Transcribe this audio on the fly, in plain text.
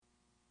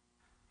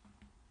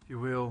you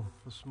will,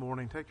 this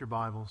morning, take your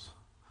Bibles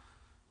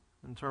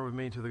and turn with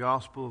me to the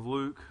Gospel of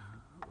Luke,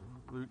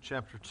 Luke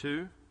chapter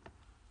 2.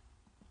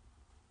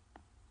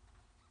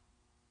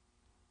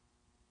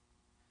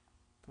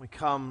 We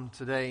come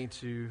today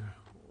to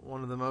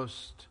one of the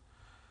most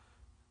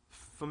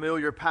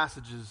familiar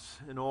passages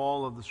in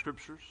all of the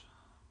Scriptures,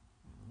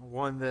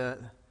 one that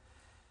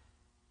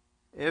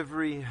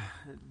every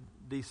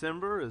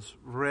December is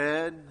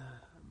read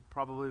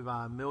probably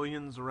by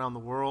millions around the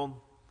world.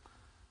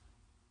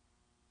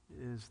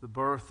 Is the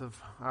birth of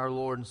our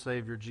Lord and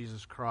Savior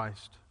Jesus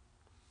Christ.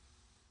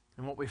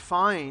 And what we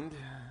find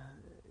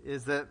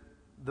is that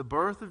the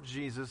birth of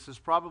Jesus is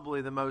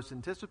probably the most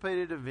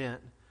anticipated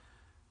event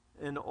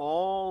in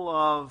all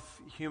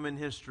of human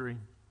history.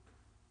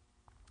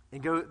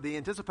 And the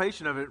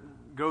anticipation of it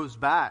goes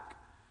back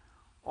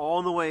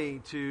all the way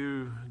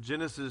to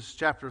Genesis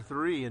chapter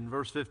 3 and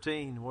verse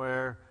 15,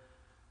 where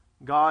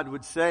God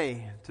would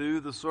say to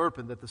the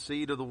serpent that the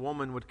seed of the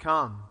woman would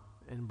come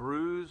and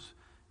bruise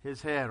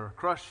his head or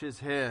crush his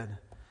head,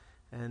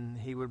 and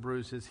he would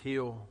bruise his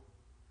heel.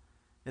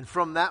 And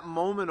from that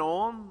moment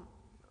on,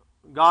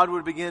 God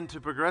would begin to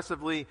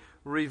progressively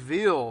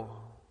reveal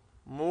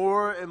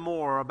more and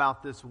more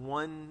about this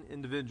one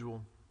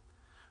individual.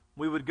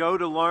 We would go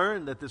to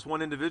learn that this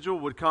one individual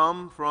would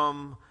come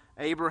from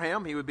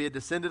Abraham. He would be a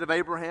descendant of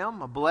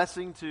Abraham, a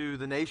blessing to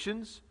the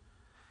nations.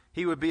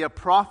 He would be a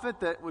prophet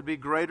that would be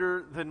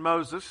greater than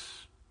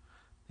Moses.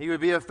 He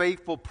would be a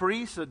faithful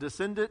priest, a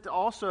descendant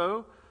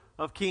also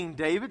of King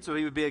David, so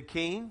he would be a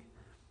king.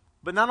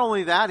 But not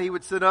only that, he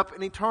would set up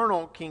an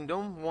eternal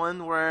kingdom,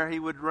 one where he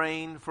would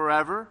reign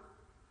forever.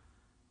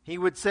 He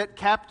would set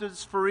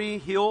captives free,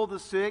 heal the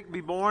sick,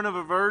 be born of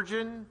a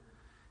virgin.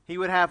 He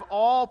would have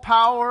all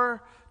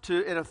power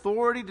and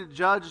authority to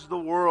judge the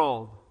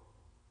world.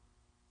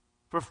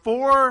 For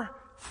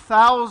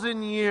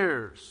 4,000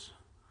 years,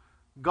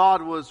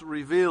 God was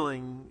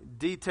revealing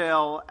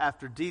detail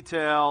after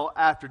detail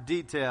after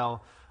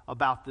detail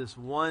about this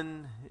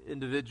one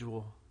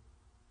individual.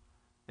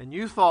 And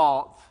you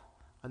thought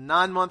a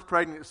 9-month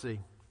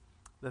pregnancy,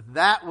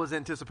 that was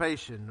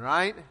anticipation,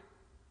 right?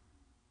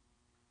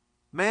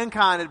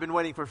 Mankind had been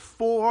waiting for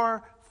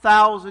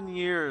 4,000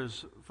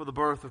 years for the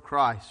birth of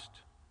Christ.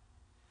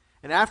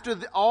 And after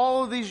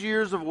all of these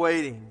years of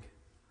waiting,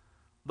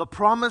 the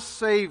promised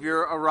Savior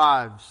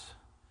arrives.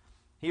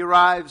 He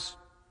arrives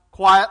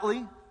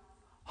quietly,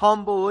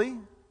 humbly,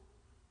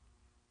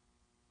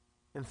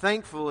 and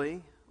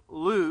thankfully,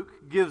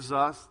 Luke gives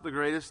us the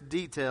greatest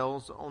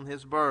details on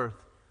his birth.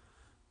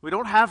 We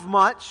don't have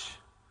much.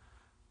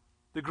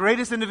 The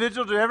greatest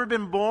individual to ever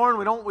been born,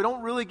 we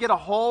don't really get a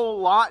whole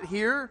lot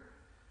here.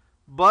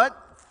 But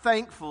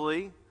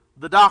thankfully,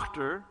 the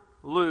doctor,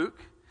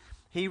 Luke,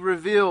 he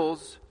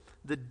reveals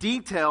the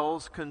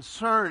details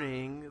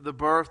concerning the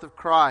birth of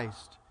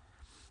Christ.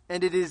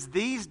 And it is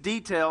these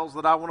details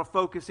that I want to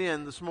focus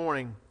in this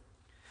morning.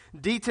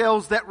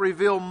 Details that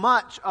reveal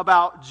much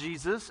about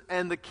Jesus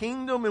and the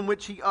kingdom in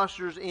which he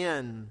ushers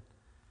in.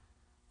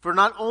 For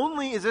not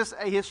only is this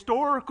a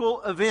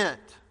historical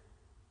event,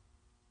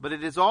 but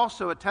it is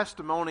also a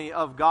testimony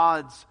of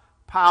God's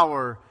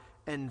power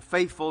and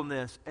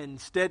faithfulness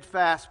and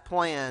steadfast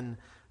plan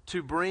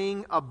to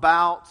bring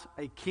about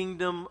a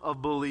kingdom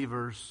of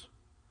believers.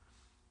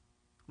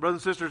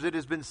 Brothers and sisters, it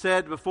has been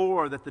said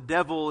before that the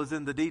devil is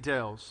in the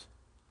details.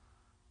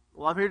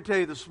 Well, I'm here to tell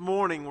you this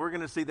morning, we're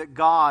going to see that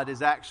God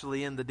is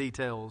actually in the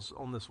details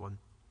on this one.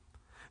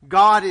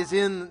 God is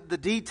in the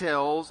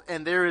details,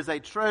 and there is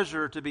a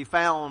treasure to be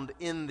found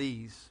in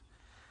these.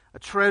 A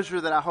treasure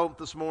that I hope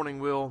this morning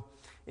will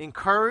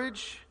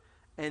encourage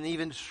and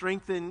even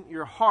strengthen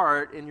your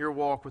heart in your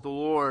walk with the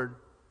Lord.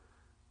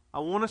 I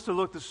want us to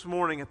look this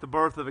morning at the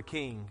birth of a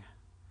king.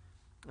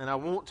 And I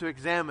want to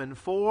examine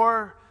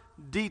 4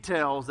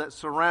 details that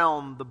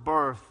surround the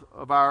birth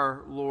of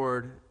our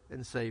Lord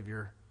and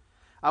Savior.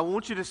 I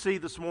want you to see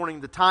this morning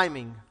the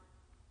timing.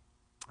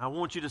 I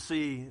want you to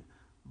see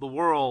the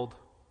world.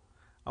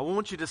 I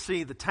want you to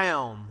see the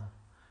town.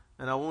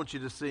 And I want you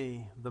to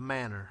see the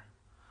manner.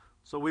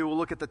 So we will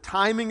look at the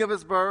timing of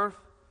his birth,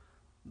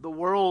 the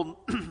world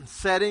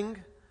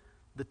setting,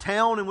 the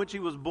town in which he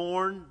was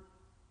born,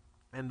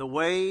 and the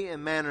way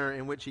and manner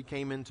in which he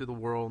came into the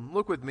world.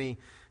 Look with me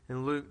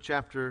in Luke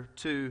chapter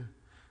 2,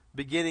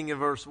 beginning in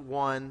verse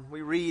 1.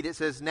 We read, it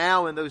says,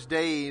 "Now in those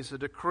days a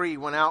decree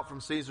went out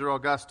from Caesar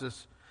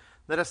Augustus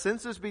that a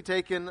census be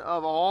taken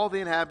of all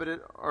the inhabited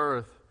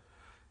earth.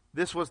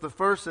 This was the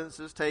first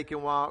census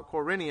taken while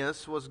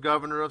Quirinius was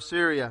governor of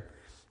Syria.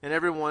 And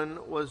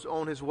everyone was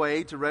on his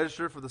way to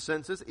register for the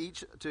census,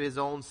 each to his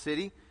own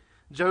city.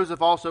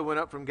 Joseph also went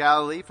up from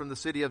Galilee, from the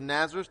city of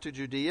Nazareth to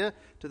Judea,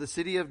 to the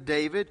city of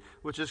David,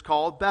 which is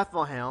called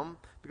Bethlehem,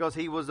 because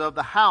he was of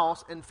the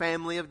house and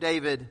family of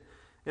David,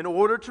 in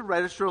order to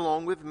register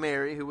along with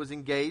Mary, who was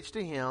engaged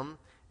to him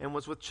and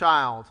was with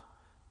child.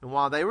 And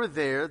while they were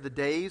there, the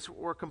days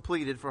were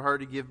completed for her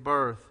to give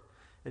birth.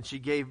 And she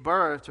gave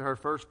birth to her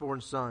firstborn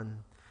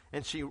son.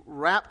 And she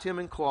wrapped him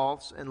in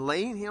cloths and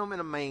laid him in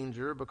a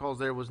manger, because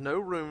there was no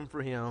room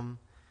for him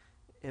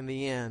in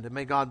the end. And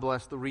may God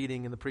bless the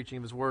reading and the preaching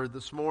of His Word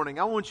this morning.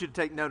 I want you to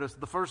take notice of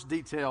the first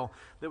detail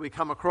that we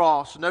come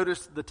across.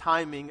 Notice the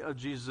timing of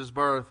Jesus'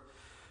 birth.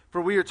 For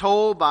we are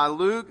told by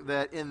Luke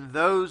that in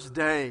those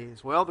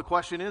days, well, the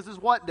question is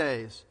what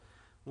days?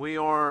 We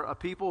are a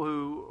people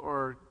who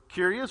are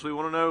curious. We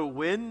want to know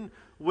when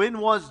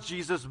was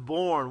Jesus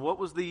born? What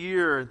was the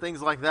year? And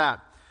things like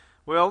that.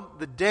 Well,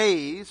 the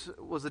days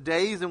was the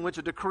days in which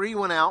a decree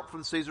went out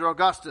from Caesar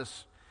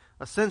Augustus,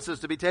 a census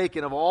to be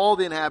taken of all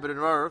the inhabited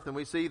earth. And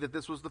we see that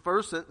this was the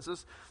first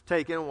census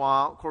taken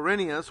while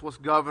Quirinius was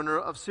governor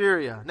of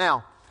Syria.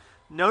 Now,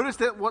 notice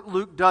that what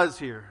Luke does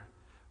here.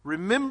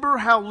 Remember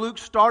how Luke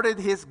started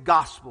his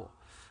gospel.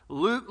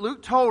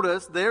 Luke told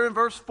us there in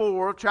verse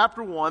 4 of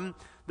chapter 1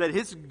 that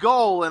his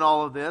goal in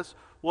all of this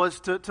was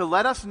to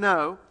let us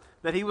know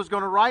that he was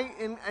going to write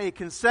in a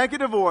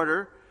consecutive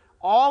order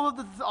all of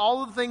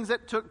the things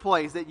that took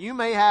place, that you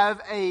may have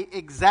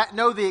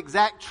know the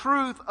exact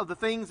truth of the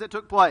things that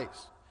took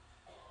place.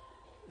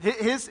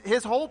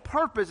 His whole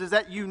purpose is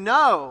that you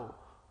know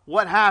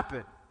what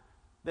happened,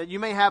 that you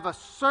may have a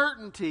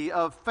certainty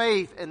of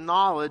faith and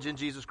knowledge in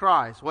Jesus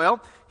Christ.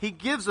 Well, he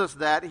gives us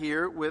that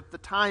here with the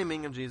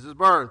timing of Jesus'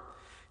 birth.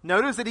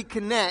 Notice that he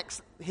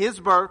connects his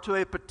birth to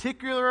a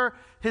particular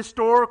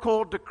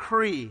historical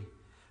decree.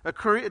 A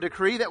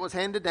decree that was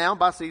handed down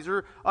by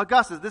Caesar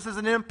Augustus. This is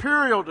an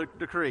imperial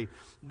decree.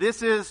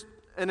 This is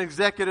an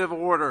executive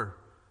order,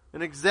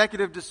 an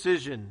executive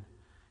decision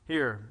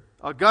here.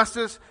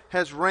 Augustus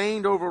has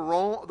reigned over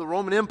the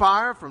Roman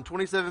Empire from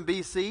 27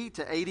 BC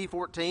to AD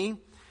 14.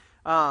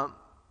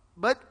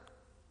 But,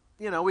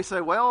 we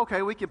say, well,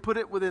 okay, we can put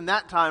it within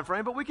that time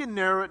frame, but we can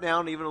narrow it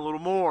down even a little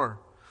more.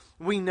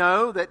 We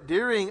know that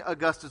during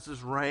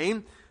Augustus'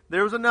 reign,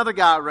 there was another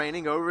guy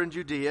reigning over in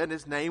Judea, and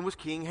his name was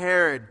King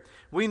Herod.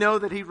 We know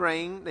that he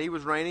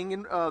was reigning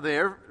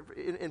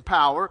in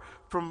power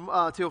from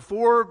till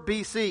 4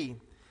 BC.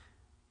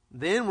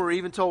 Then we're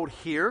even told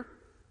here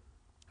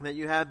that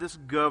you had this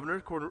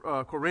governor,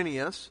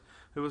 Quirinius,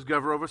 who was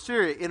governor over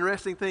Syria.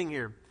 Interesting thing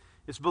here.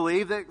 It's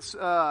believed that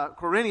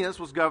Quirinius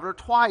was governor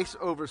twice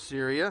over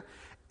Syria.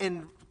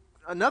 And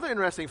another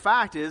interesting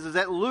fact is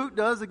that Luke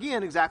does,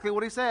 again, exactly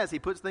what he says. He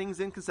puts things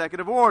in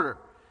consecutive order.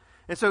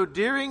 And so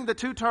during the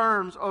 2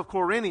 terms of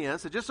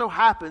Quirinius, it just so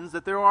happens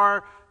that there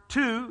are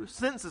 2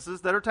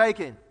 censuses that are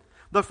taken.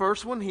 The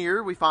first one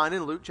here we find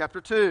in Luke chapter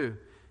 2.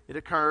 It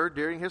occurred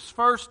during his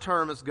first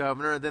term as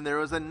governor, and then there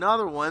was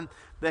another one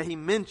that he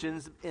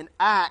mentions in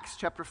Acts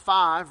chapter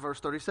 5, verse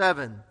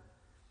 37.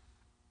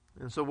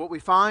 And so what we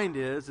find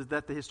is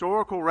that the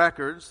historical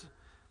records,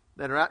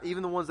 that are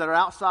even the ones that are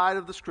outside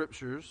of the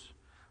Scriptures,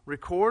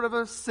 record of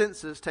a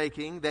census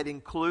taking that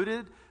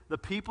included the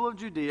people of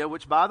Judea,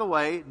 which, by the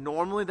way,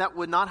 normally that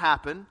would not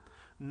happen.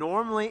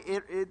 Normally,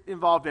 it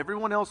involved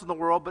everyone else in the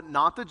world, but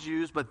not the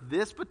Jews. But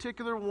this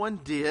particular one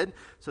did.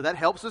 So that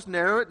helps us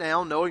narrow it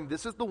down, knowing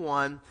this is the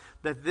one,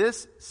 that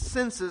this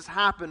census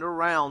happened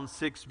around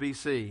 6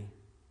 BC.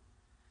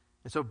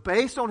 And so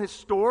based on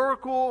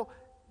historical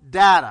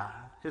data,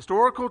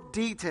 historical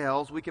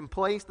details, we can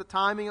place the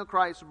timing of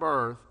Christ's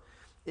birth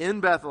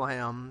in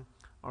Bethlehem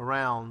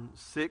around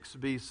 6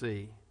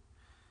 BC.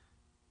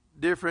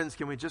 Dear friends,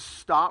 can we just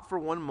stop for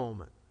one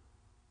moment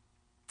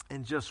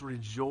and just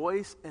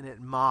rejoice and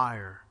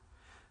admire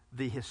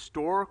the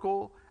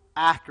historical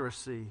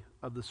accuracy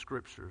of the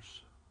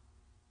Scriptures,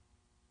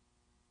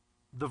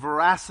 the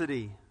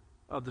veracity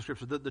of the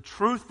Scriptures, the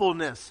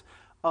truthfulness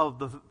of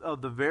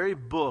the very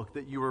book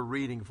that you are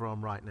reading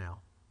from right now.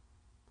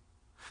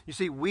 You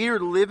see, we are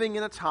living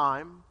in a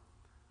time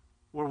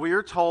where we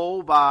are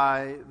told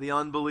by the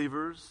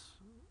unbelievers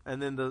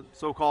and then the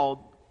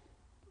so-called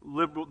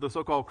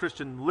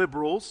Christian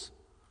liberals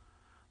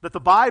that the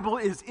Bible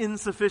is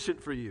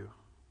insufficient for you.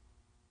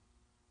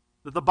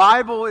 That the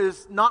Bible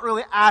is not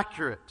really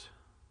accurate.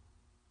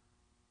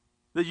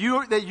 That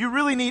you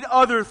really need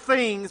other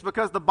things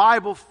because the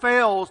Bible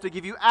fails to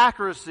give you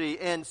accuracy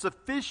and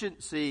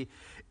sufficiency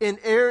in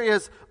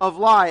areas of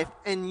life.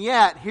 And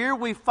yet, here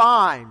we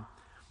find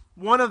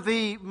one of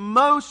the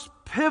most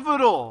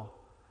pivotal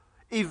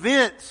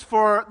events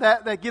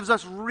that gives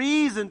us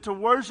reason to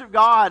worship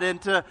God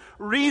and to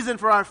reason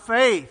for our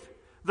faith.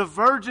 The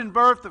virgin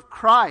birth of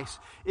Christ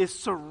is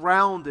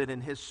surrounded in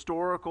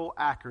historical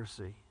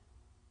accuracy.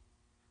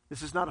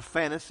 This is not a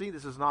fantasy.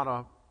 This is not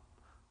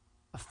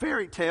a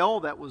fairy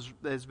tale that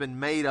has been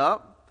made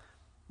up,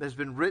 that has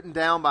been written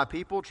down by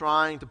people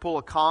trying to pull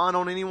a con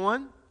on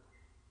anyone.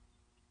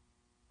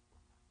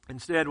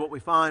 Instead, what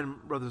we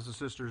find, brothers and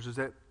sisters, is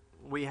that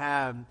we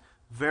have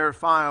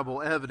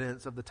verifiable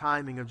evidence of the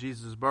timing of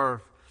Jesus'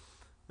 birth.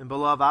 And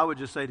beloved, I would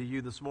just say to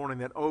you this morning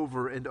that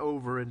over and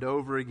over and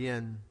over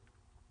again,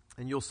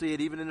 and you'll see it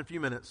even in a few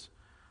minutes,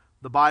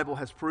 the Bible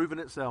has proven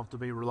itself to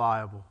be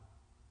reliable,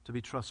 to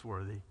be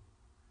trustworthy.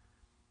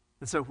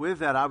 And so with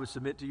that, I would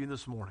submit to you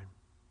this morning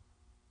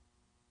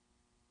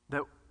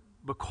that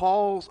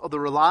because of the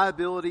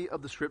reliability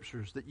of the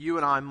Scriptures, that you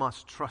and I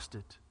must trust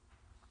it.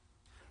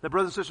 That,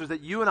 brothers and sisters,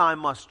 that you and I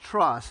must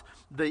trust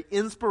the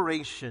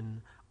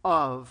inspiration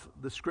of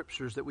the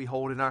Scriptures that we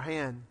hold in our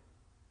hand.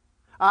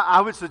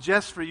 I would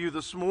suggest for you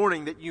this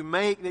morning that you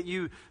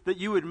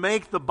would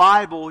make the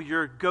Bible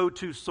your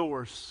go-to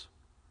source.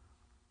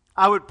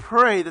 I would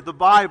pray that the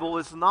Bible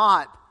is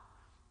not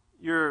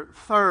your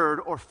third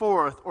or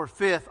fourth or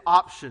fifth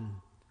option.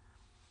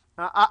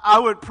 I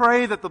would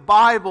pray that the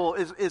Bible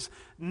is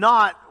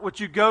not what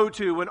you go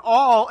to when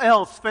all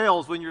else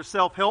fails, when your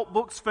self-help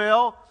books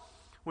fail,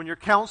 when your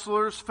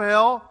counselors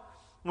fail,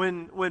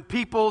 when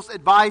people's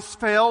advice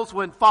fails,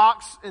 when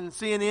Fox and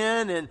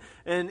CNN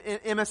and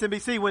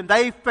MSNBC, when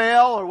they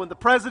fail, or when the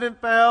president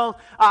fails.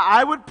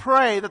 I would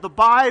pray that the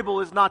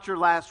Bible is not your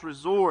last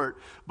resort,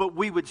 but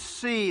we would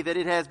see that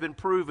it has been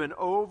proven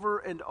over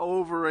and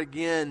over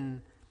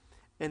again,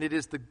 and it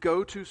is the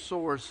go-to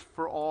source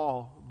for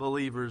all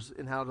believers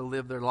in how to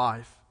live their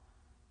life.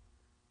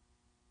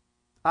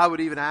 I would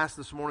even ask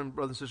this morning,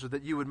 brothers and sisters,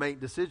 that you would make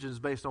decisions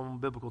based on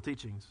biblical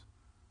teachings.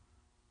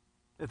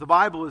 If the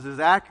Bible is as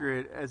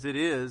accurate as it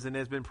is and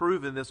has been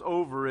proven this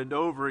over and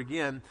over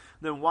again,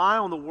 then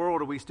why in the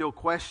world are we still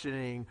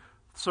questioning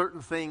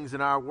certain things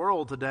in our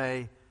world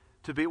today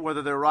to be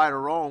whether they're right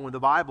or wrong when the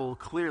Bible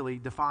clearly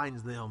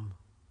defines them?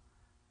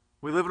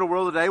 We live in a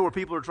world today where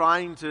people are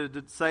trying to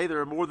say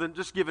there are more than,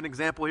 just give an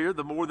example here,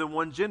 the more than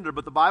one gender,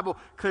 but the Bible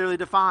clearly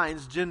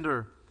defines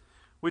gender.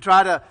 We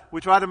try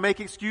to make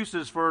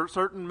excuses for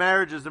certain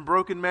marriages and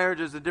broken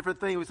marriages and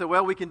different things. We say,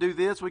 well, we can do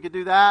this, we can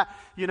do that.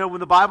 You know, when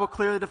the Bible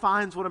clearly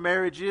defines what a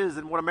marriage is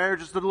and what a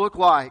marriage is to look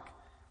like.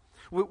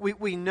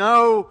 We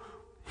know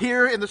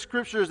here in the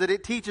Scriptures that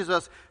it teaches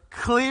us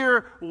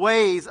clear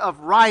ways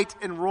of right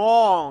and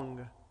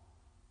wrong.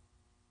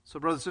 So,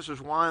 brothers and sisters,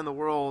 why in the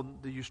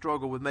world do you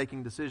struggle with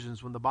making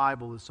decisions when the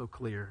Bible is so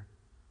clear?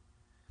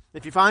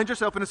 If you find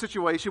yourself in a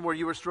situation where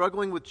you are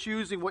struggling with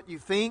choosing what you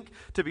think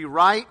to be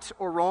right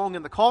or wrong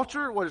in the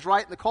culture, what is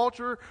right in the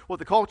culture, what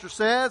the culture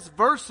says,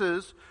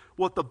 versus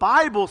what the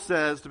Bible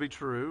says to be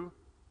true,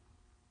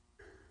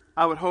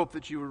 I would hope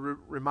that you would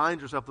remind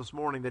yourself this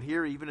morning that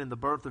here, even in the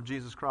birth of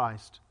Jesus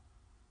Christ,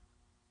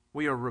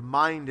 we are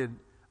reminded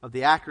of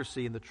the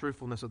accuracy and the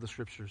truthfulness of the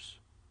Scriptures.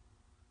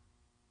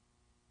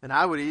 And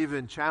I would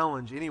even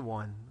challenge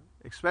anyone,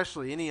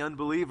 especially any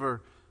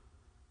unbeliever,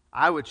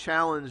 I would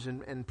challenge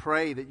and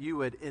pray that you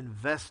would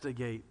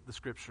investigate the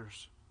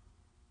Scriptures.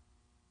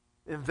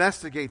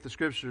 Investigate the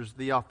Scriptures,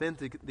 the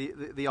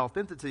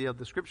authenticity of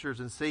the Scriptures,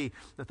 and see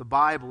that the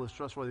Bible is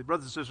trustworthy.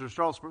 Brothers and sisters,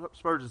 Charles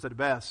Spurgeon said it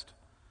best.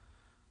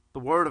 The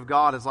Word of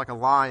God is like a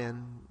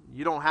lion.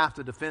 You don't have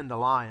to defend a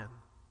lion.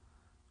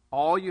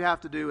 All you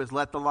have to do is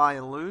let the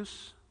lion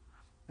loose,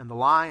 and the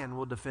lion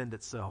will defend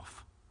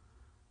itself.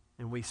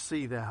 And we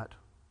see that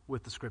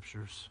with the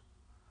Scriptures.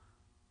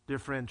 Dear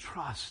friend,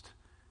 trust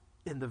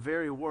in the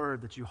very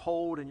word that you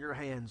hold in your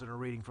hands and are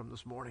reading from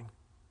this morning.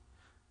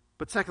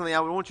 But secondly, I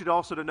would want you to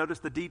also to notice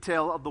the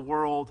detail of the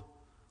world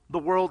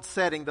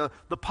setting, the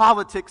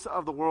politics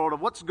of the world, of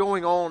what's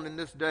going on in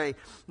this day.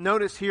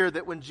 Notice here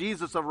that when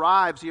Jesus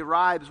arrives, he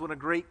arrives when a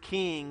great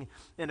king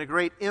and a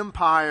great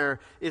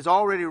empire is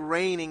already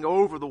reigning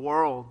over the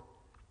world.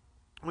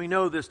 We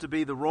know this to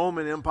be the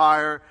Roman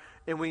Empire,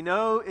 and we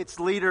know its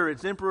leader,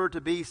 its emperor, to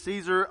be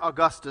Caesar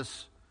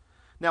Augustus.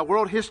 Now,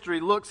 world history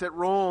looks at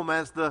Rome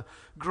as the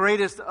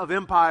greatest of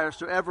empires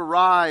to ever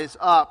rise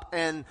up,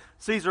 and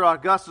Caesar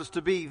Augustus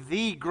to be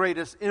the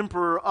greatest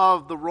emperor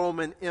of the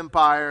Roman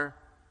Empire.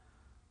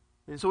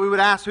 And so we would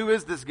ask, who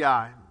is this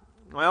guy?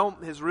 Well,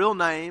 his real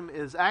name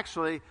is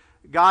actually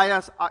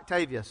Gaius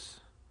Octavius.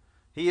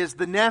 He is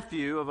the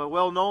nephew of a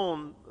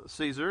well-known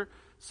Caesar,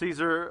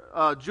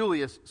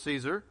 Julius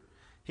Caesar.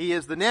 He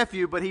is the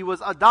nephew, but he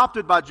was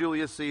adopted by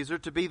Julius Caesar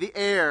to be the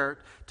heir,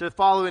 to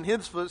follow in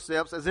his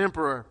footsteps as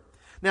emperor.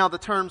 Now, the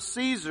term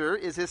Caesar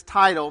is his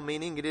title,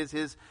 meaning it is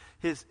his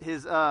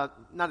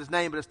not his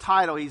name, but his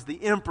title. He's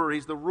the emperor,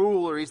 he's the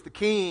ruler, he's the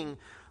king.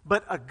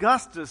 But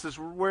Augustus is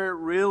where it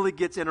really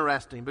gets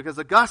interesting, because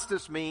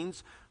Augustus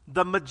means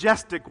the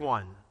majestic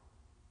one,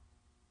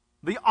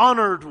 the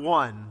honored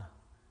one,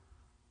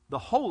 the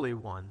holy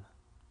one.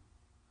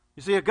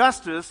 You see,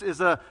 Augustus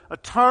is a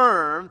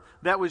term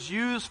that was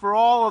used for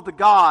all of the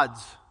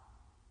gods.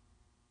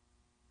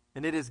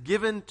 And it is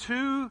given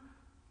to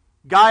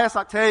Gaius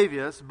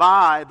Octavius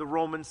by the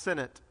Roman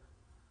Senate.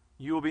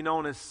 You will be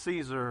known as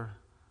Caesar,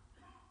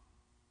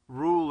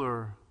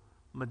 ruler,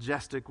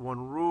 majestic one,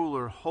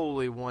 ruler,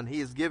 holy one. He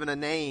is given a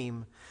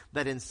name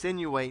that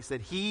insinuates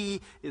that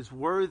he is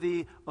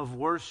worthy of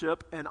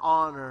worship and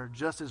honor,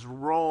 just as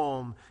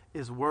Rome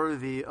is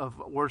worthy of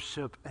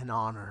worship and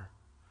honor.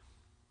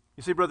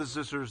 You see, brothers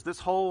and sisters, this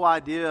whole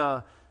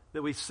idea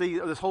that we see,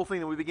 this whole thing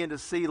that we begin to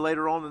see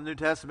later on in the New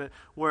Testament,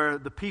 where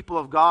the people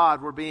of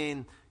God were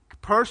being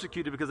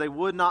persecuted because they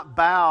would not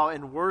bow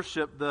and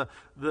worship the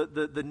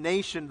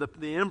nation,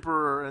 the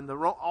emperor, and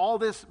all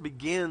this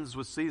begins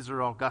with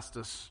Caesar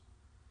Augustus.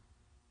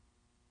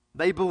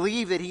 They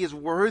believe that he is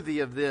worthy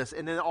of this,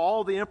 and then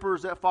all the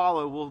emperors that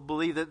follow will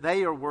believe that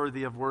they are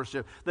worthy of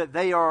worship, that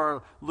they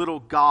are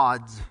little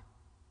gods.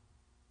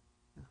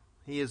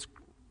 He is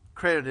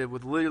credited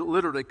with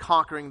literally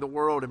conquering the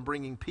world and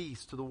bringing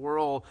peace to the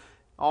world,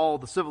 all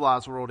the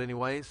civilized world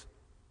anyways.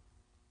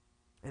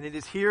 And it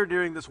is here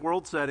during this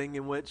world setting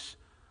in which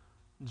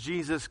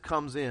Jesus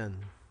comes in.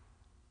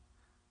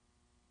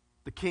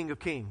 The King of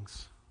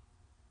Kings,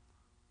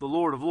 the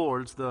Lord of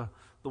Lords, the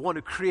one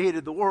who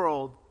created the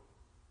world.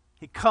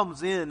 He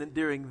comes in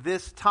during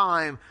this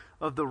time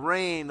of the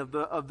reign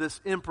of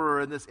this emperor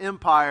and this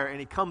empire, and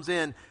he comes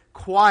in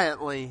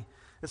quietly.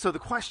 And so the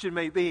question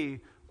may be,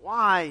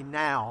 why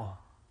now?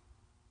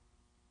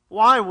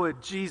 Why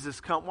would Jesus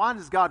come? Why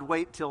does God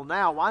wait till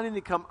now? Why didn't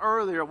he come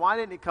earlier? Why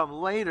didn't he come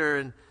later?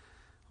 And,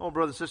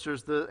 brothers and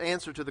sisters, the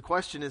answer to the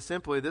question is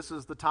simply, this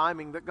is the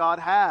timing that God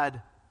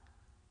had.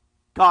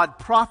 God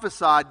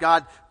prophesied,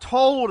 God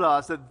told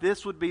us that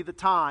this would be the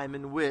time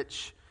in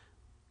which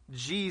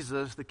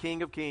Jesus, the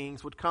King of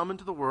Kings, would come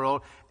into the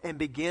world and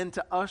begin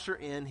to usher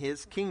in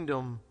his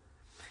kingdom.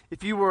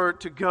 If you were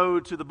to go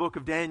to the book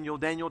of Daniel,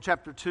 Daniel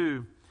chapter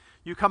 2,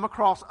 you come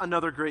across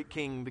another great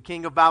king, the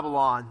king of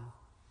Babylon.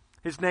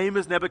 His name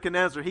is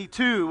Nebuchadnezzar. He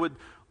too would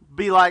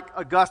be like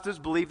Augustus,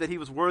 believe that he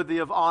was worthy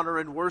of honor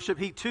and worship.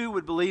 He too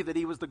would believe that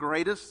he was the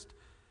greatest.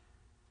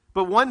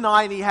 But one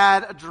night he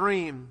had a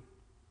dream,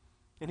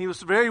 and he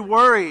was very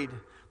worried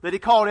that he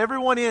called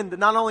everyone in to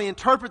not only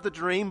interpret the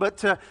dream, but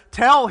to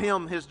tell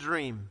him his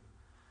dream.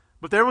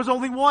 But there was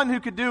only one who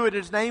could do it.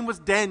 His name was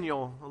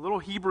Daniel, a little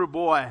Hebrew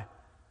boy,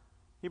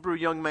 Hebrew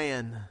young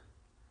man.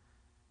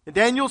 And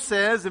Daniel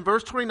says in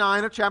verse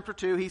 29 of chapter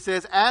 2, he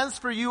says, "As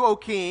for you, O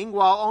king,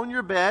 while on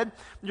your bed,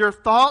 your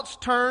thoughts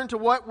turn to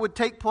what would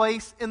take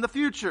place in the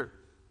future."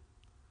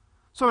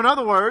 So in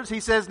other words,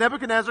 he says,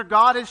 Nebuchadnezzar,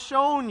 God has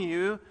shown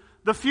you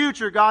the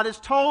future. God has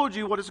told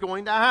you what is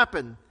going to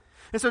happen.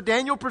 And so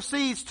Daniel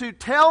proceeds to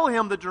tell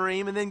him the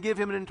dream and then give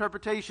him an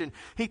interpretation.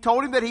 He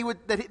told him that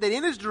that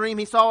in his dream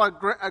he saw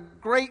a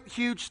great,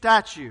 huge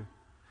statue.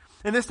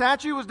 And the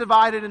statue was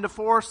divided into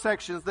 4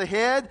 sections. The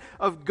head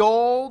of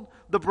gold,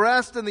 the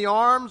breast and the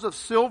arms of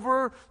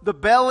silver, the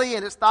belly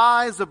and its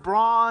thighs of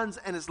bronze,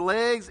 and his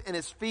legs and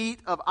his feet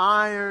of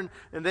iron.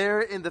 And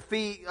there in the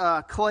feet,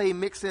 clay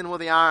mixed in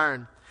with the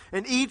iron.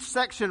 And each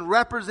section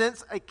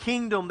represents a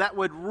kingdom that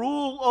would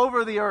rule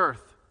over the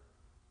earth.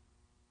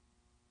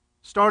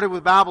 Started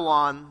with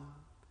Babylon.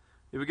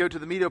 If we go to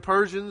the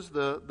Medo-Persians,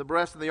 the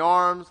breast and the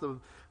arms,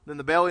 then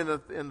the belly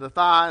and the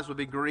thighs would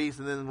be Greece,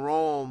 and then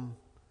Rome,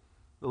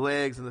 the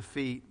legs and the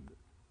feet,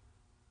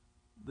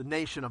 the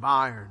nation of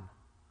iron.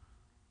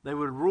 They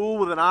would rule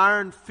with an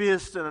iron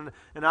fist and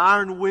an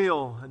iron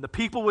will, and the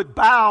people would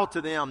bow to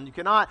them. You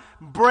cannot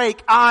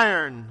break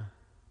iron.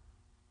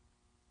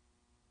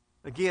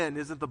 Again,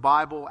 isn't the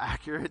Bible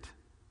accurate?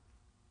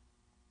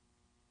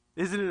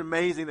 Isn't it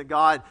amazing that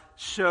God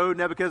showed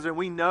Nebuchadnezzar, and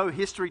we know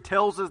history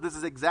tells us this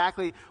is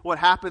exactly what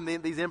happened.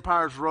 These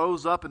empires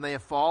rose up and they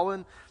have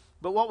fallen.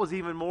 But what was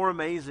even more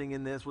amazing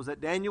in this was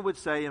that Daniel would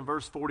say in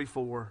verse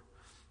 44,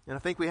 and I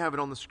think we have it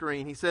on the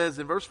screen. He says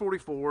in verse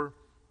 44,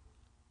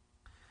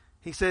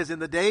 he says, "In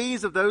the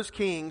days of those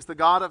kings, the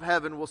God of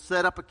heaven will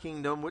set up a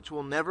kingdom which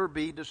will never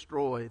be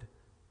destroyed.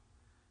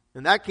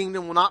 And that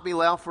kingdom will not be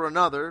left for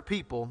another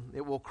people.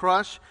 It will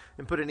crush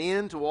and put an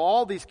end to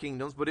all these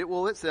kingdoms, but it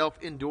will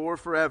itself endure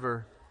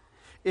forever.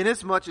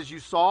 Inasmuch as you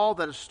saw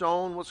that a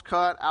stone was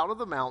cut out of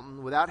the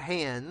mountain without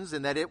hands,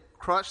 and that it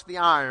crushed the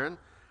iron,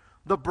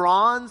 the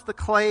bronze, the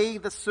clay,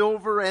 the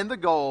silver, and the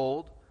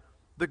gold,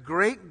 the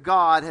great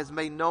God has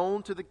made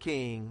known to the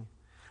king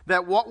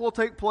that what will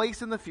take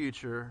place in the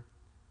future,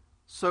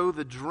 so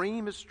the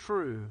dream is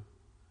true,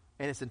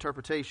 and its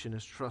interpretation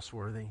is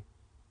trustworthy."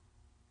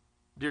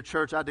 Dear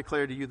church, I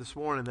declare to you this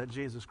morning that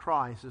Jesus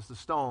Christ is the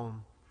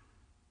stone,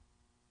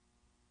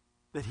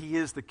 that he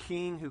is the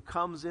king who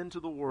comes into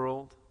the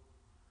world,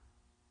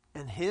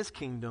 and his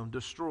kingdom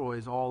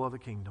destroys all other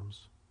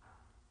kingdoms.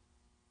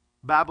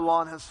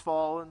 Babylon has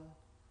fallen,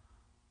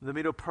 the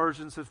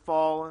Medo-Persians have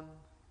fallen,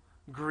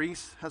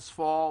 Greece has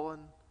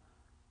fallen,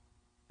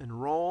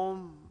 and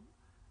Rome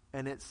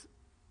and its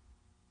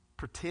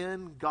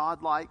pretend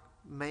godlike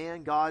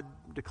man,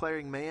 God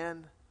declaring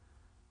man,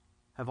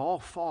 have all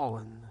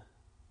fallen.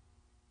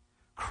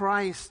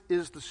 Christ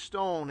is the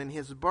stone, and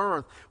his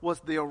birth was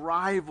the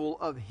arrival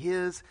of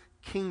his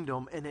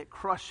kingdom, and it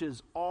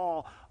crushes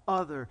all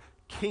other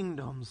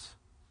kingdoms.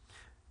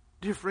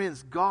 Dear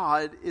friends,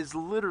 God is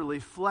literally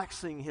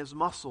flexing his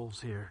muscles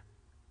here.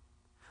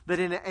 That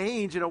in an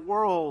age, in a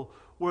world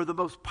where the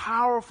most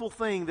powerful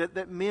thing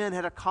that men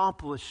had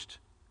accomplished,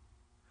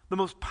 the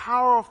most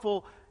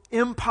powerful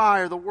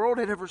empire the world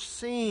had ever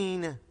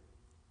seen,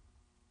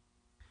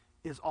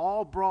 is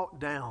all brought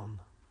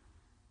down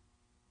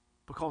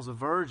because a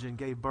virgin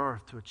gave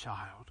birth to a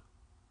child.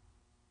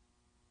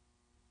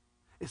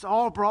 It's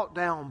all brought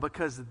down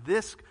because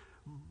this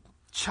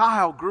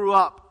child grew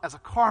up as a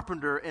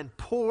carpenter and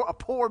a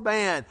poor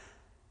man,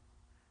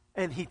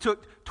 And he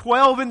took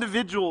 12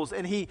 individuals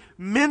and he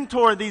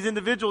mentored these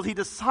individuals. He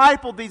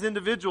discipled these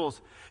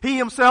individuals. He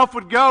himself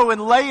would go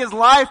and lay his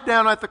life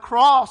down at the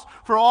cross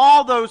for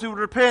all those who would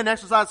repent and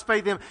exercise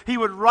faith in him. He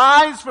would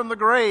rise from the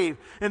grave,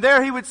 and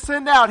there he would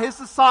send out his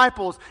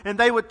disciples, and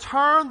they would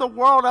turn the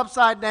world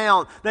upside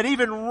down. That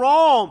even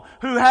Rome,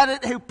 who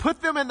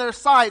put them in their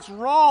sights,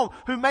 Rome,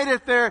 who made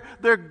it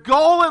their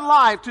goal in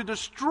life to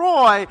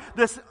destroy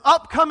this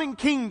upcoming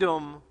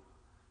kingdom,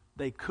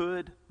 they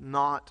could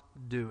not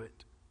do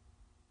it.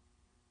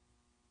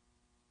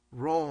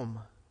 Rome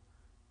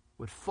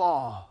would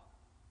fall,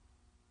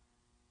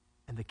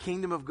 and the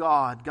kingdom of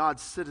God,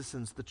 God's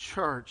citizens, the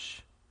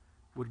church,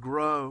 would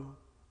grow.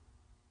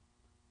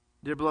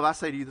 Dear beloved, I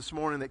say to you this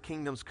morning that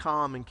kingdoms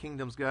come and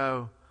kingdoms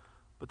go,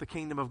 but the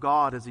kingdom of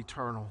God is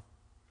eternal.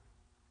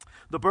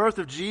 The birth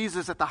of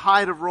Jesus at the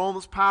height of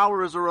Rome's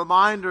power is a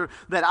reminder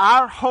that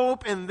our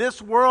hope in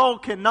this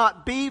world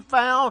cannot be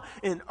found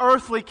in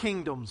earthly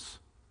kingdoms.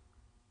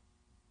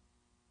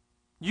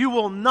 You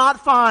will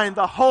not find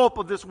the hope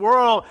of this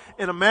world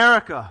in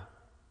America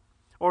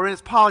or in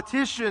its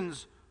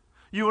politicians.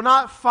 You will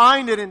not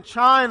find it in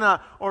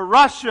China or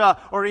Russia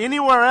or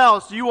anywhere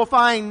else. You will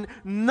find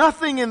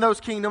nothing in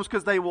those kingdoms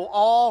because they will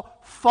all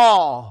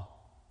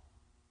fall.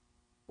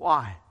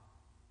 Why?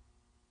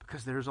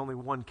 Because there is only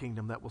one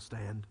kingdom that will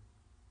stand.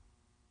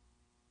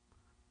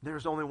 There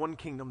is only one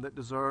kingdom that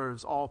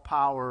deserves all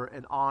power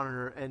and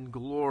honor and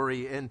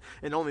glory, and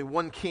only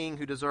one king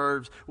who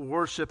deserves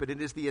worship, and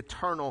it is the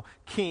eternal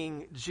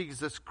King,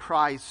 Jesus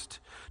Christ.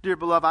 Dear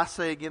beloved, I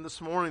say again this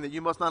morning that you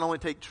must not only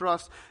put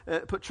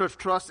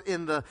trust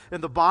in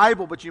the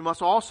Bible, but you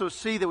must also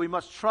see that we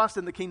must trust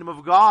in the kingdom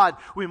of God.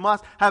 We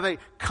must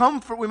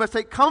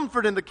take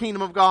comfort in the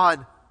kingdom of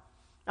God.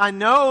 I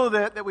know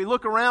that we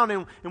look around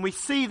and we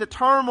see the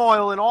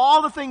turmoil and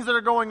all the things that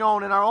are going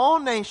on in our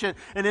own nation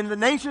and in the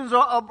nations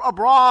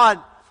abroad.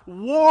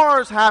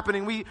 Wars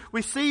happening.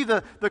 We see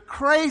the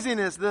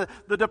craziness, the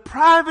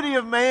depravity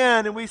of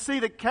man, and we see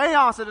the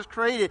chaos that is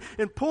created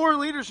in poor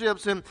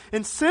leaderships and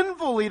in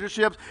sinful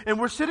leaderships. And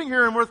we're sitting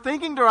here and we're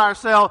thinking to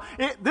ourselves,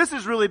 this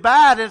is really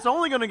bad and it's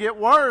only going to get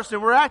worse.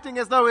 And we're acting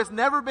as though it's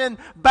never been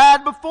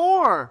bad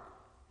before.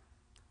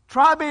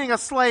 Try being a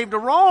slave to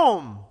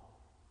Rome.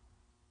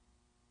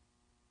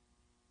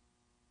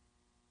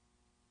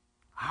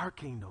 Our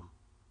kingdom,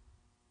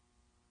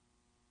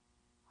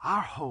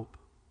 our hope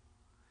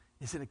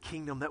is in a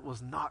kingdom that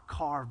was not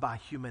carved by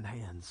human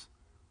hands.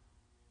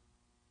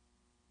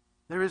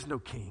 There is no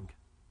king.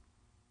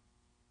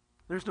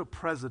 There's no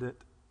president.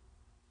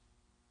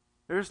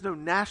 There's no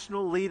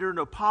national leader,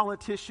 no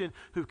politician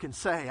who can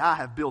say, I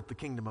have built the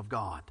kingdom of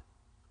God.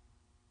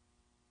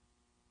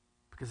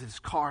 Because it is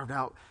carved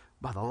out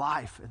by the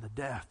life and the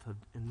death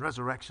and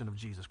resurrection of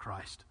Jesus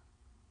Christ.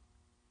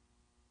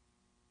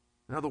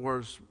 In other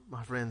words,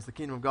 my friends, the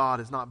kingdom of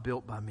God is not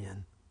built by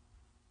men.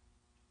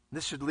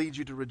 This should lead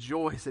you to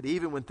rejoice that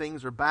even when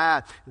things are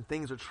bad and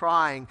things are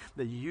trying,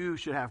 that you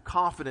should have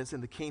confidence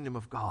in the kingdom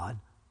of God.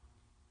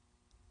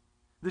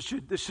 This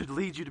should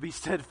lead you to be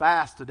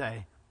steadfast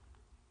today.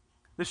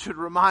 This should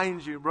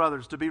remind you,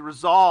 brothers, to be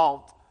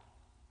resolved.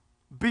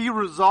 Be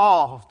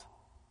resolved.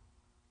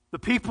 The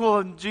people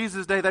in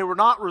Jesus' day, they were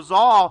not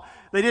resolved.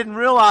 They didn't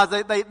realize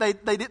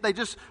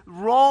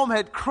Rome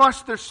had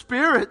crushed their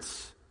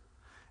spirits.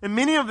 And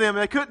many of them,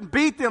 they couldn't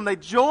beat them. They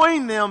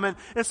joined them. And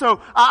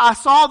so I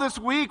saw this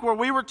week where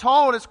we were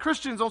told as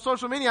Christians on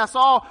social media, I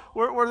saw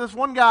where this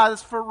one guy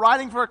that's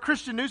writing for a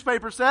Christian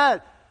newspaper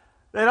said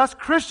that us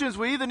Christians,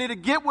 we either need to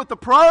get with the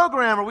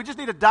program or we just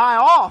need to die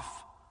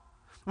off.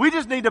 We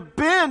just need to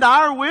bend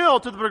our will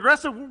to the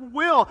progressive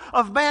will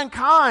of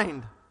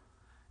mankind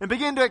and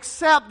begin to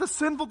accept the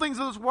sinful things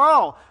of this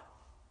world.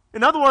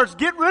 In other words,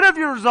 get rid of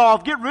your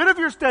resolve. Get rid of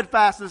your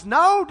steadfastness.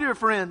 No, dear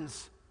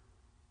friends.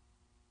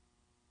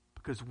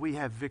 Because we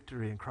have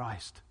victory in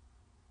Christ.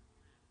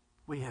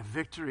 We have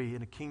victory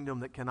in a kingdom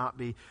that cannot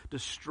be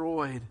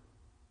destroyed.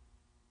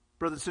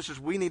 Brothers and sisters,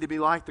 we need to be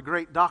like the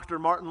great Dr.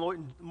 Martin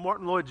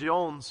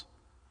Lloyd-Jones.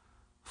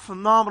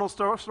 Phenomenal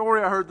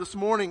story I heard this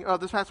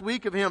past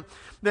week of him,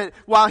 that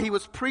while he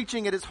was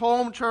preaching at his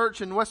home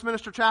church in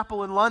Westminster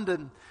Chapel in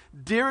London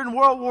during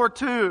World War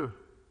II,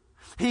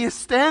 he is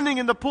standing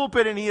in the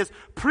pulpit and he is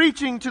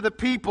preaching to the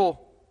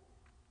people.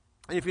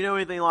 And if you know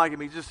anything like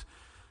him,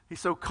 He's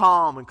so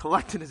calm and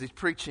collected as he's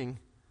preaching.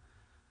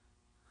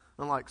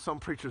 Unlike some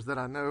preachers that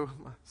I know,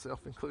 myself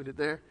included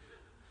there.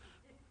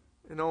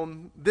 And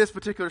on this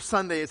particular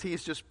Sunday, as he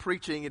is just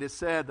preaching, it is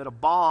said that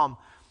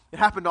it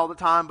happened all the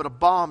time, but a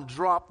bomb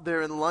dropped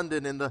there in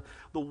London, and the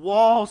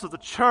walls of the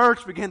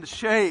church began to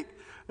shake,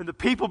 and the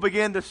people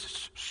began to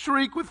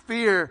shriek with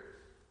fear.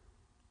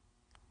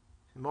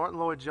 And Martin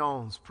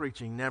Lloyd-Jones'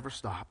 preaching never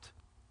stopped.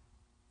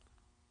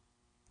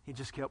 He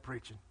just kept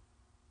preaching.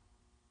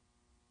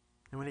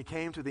 And when he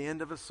came to the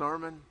end of his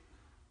sermon,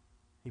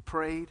 he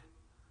prayed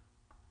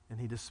and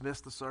he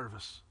dismissed the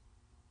service.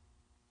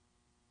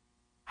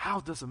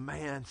 How does a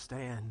man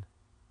stand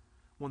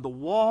when the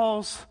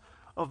walls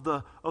of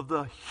the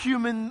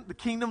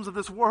kingdoms of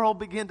this world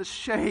begin to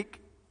shake?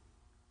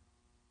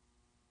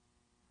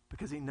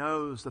 Because he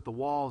knows that the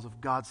walls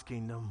of God's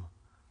kingdom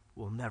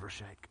will never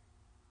shake.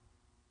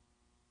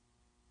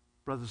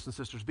 Brothers and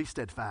sisters, be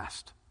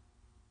steadfast.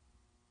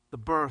 The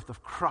birth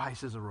of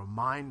Christ is a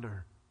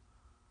reminder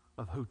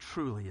of who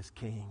truly is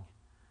king.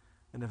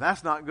 And if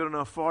that's not good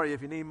enough for you,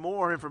 if you need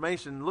more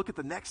information, look at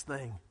the next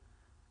thing.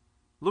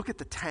 Look at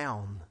the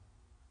town.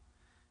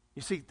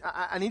 You see,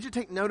 I need you to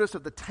take notice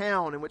of the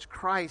town in which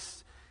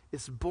Christ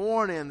is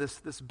born in,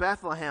 this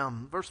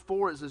Bethlehem. Verse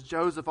 4, it says,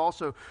 Joseph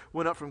also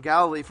went up from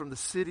Galilee, from the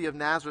city of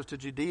Nazareth to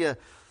Judea,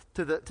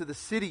 to the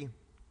city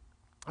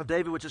of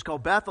David, which is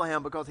called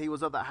Bethlehem, because he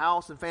was of the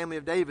house and family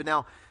of David.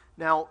 Now,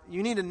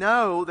 you need to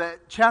know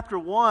that chapter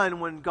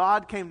 1, when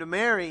God came to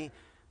Mary,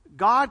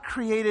 God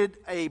created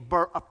a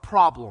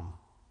problem.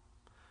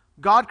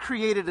 God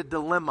created a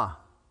dilemma.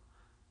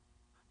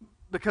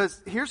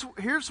 Because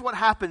here's what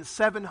happened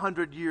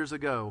 700 years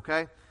ago,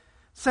 okay?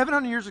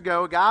 700 years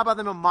ago, a guy by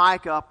the name of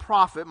Micah, a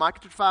prophet,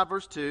 Micah 5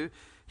 verse 2,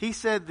 he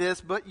said this,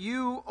 "But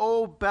you,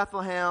 O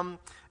Bethlehem,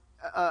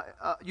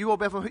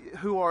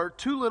 who are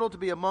too little to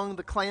be among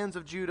the clans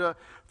of Judah,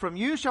 from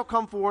you shall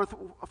come forth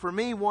for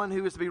me one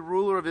who is to be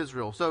ruler of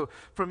Israel." So,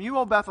 from you,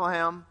 O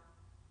Bethlehem,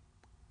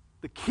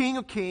 the King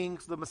of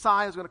Kings, the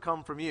Messiah is going to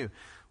come from you.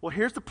 Well,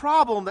 here's the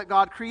problem that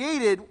God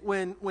created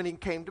when he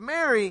came to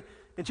Mary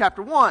in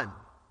chapter 1.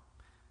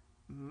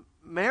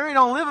 Mary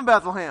don't live in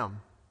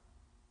Bethlehem.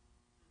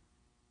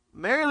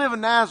 Mary lived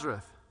in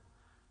Nazareth.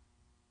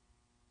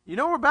 You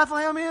know where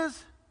Bethlehem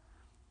is?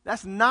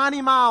 That's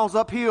 90 miles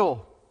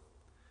uphill.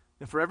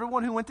 And for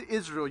everyone who went to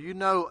Israel, you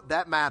know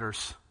that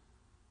matters.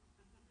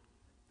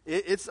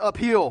 It's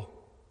uphill.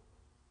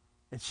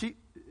 And she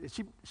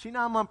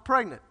 9 months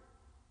pregnant.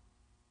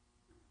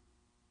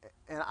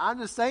 And I'm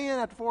just saying,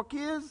 after 4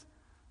 kids,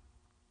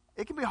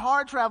 it can be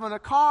hard traveling a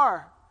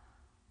car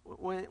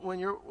when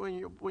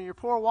your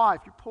poor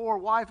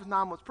wife is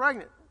 9 months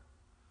pregnant.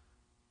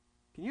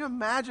 Can you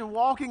imagine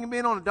walking and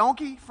being on a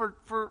donkey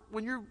for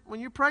when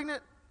you're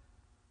pregnant?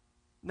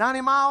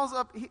 90 miles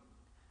up. It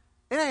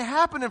ain't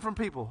happening from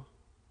people.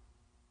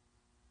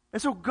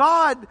 And so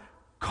God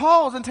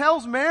calls and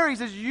tells Mary,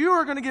 says, you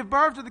are going to give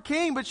birth to the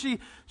king, but she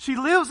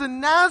lives in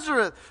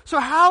Nazareth. So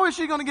how is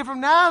she going to get from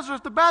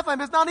Nazareth to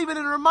Bethlehem? It's not even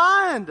in her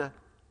mind.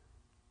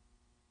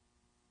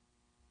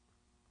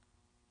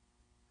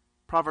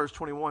 Proverbs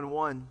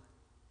 21:1.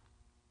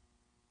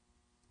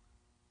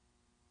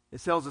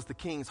 It tells us the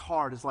king's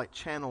heart is like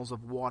channels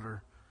of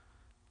water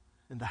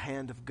in the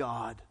hand of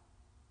God.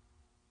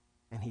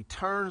 And he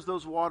turns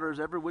those waters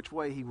every which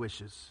way he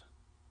wishes.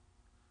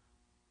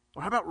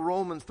 Or how about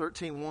Romans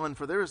 13:1?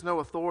 For there is no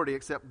authority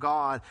except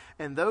God,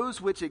 and those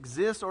which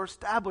exist are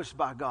established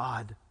by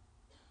God.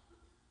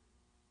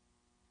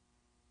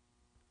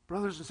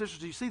 Brothers and sisters,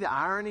 do you see the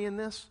irony in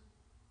this?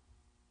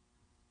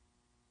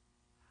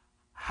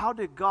 How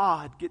did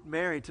God get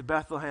married to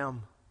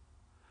Bethlehem?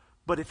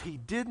 But if he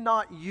did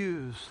not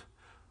use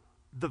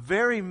the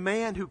very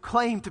man who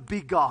claimed to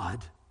be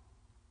God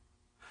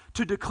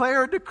to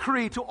declare a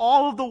decree to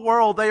all of the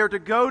world they are to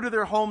go to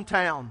their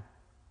hometown,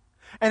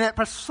 and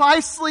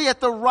precisely at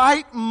the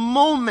right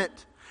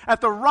moment, at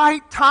the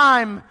right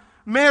time,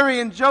 Mary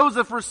and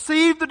Joseph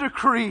received the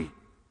decree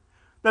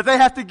that they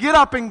have to get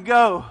up and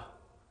go.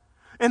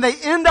 And they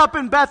end up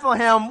in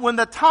Bethlehem when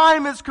the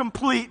time is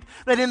complete,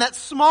 that in that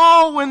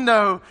small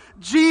window,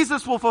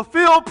 Jesus will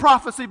fulfill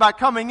prophecy by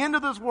coming into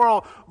this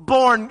world,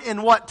 born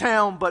in what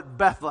town but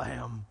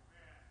Bethlehem.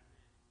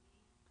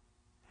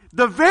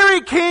 The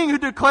very king who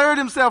declared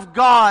himself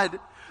God,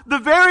 the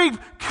very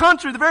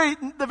country, the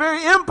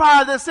very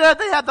empire that said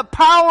they had the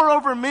power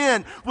over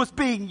men, was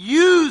being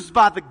used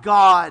by the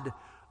God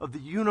of the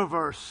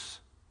universe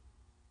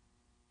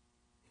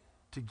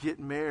to get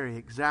Mary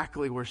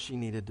exactly where she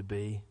needed to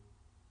be.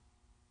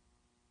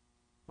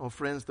 Oh,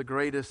 friends, the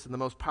greatest and the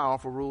most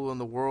powerful ruler in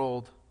the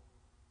world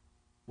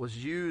was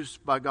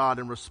used by God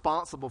and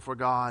responsible for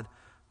God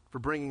for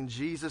bringing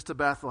Jesus to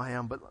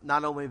Bethlehem. But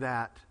not only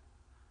that,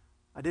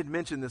 I did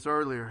mention this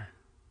earlier.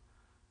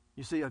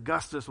 You see,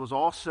 Augustus was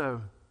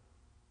also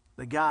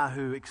the guy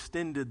who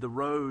extended the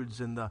roads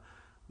and the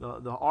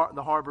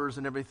harbors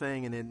and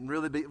everything, and it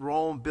really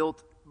Rome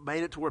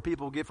made it to where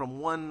people get from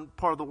one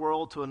part of the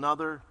world to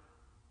another.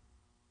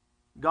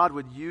 God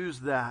would use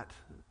that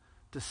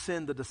to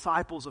send the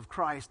disciples of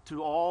Christ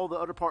to all the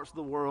other parts of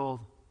the world.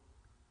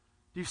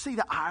 Do you see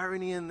the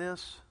irony in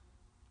this?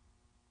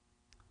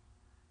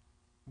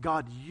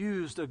 God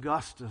used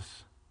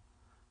Augustus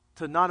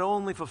to not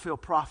only fulfill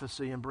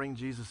prophecy and bring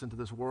Jesus into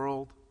this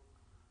world,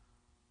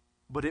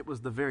 but it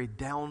was the very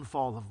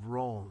downfall of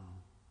Rome,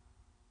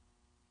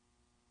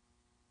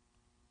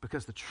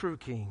 because the true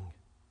king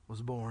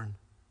was born.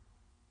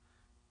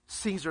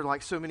 Caesar,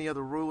 like so many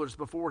other rulers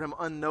before him,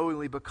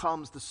 unknowingly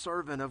becomes the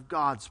servant of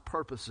God's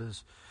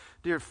purposes.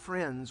 Dear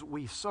friends,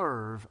 we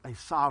serve a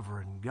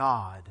sovereign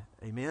God.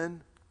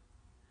 Amen?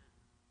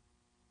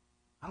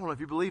 I don't know if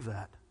you believe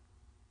that.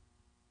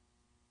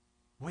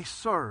 We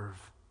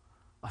serve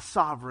a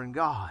sovereign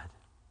God.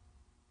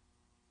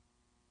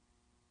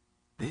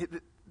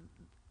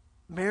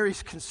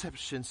 Mary's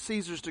conception,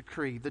 Caesar's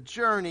decree, the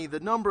journey, the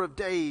number of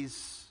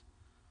days,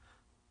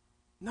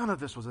 none of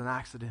this was an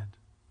accident.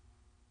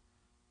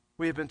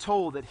 We have been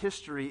told that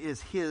history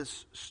is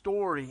His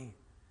story.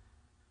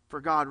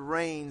 For God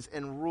reigns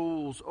and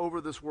rules over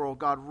this world.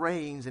 God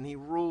reigns and He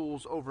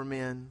rules over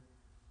men.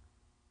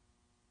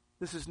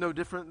 This is no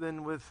different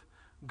than with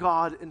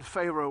God and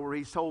Pharaoh, where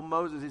He told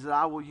Moses, He said,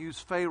 I will use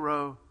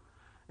Pharaoh.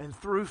 And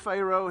through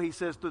Pharaoh, He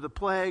says, through the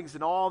plagues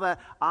and all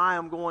that, I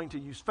am going to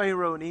use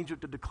Pharaoh in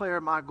Egypt to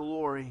declare my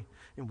glory.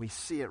 And we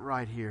see it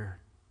right here.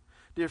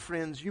 Dear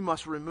friends, you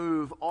must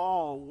remove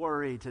all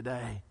worry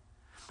today.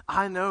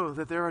 I know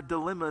that there are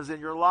dilemmas in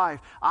your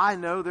life. I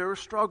know there are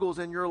struggles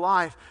in your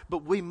life.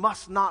 But we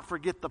must not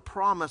forget the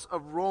promise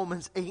of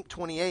Romans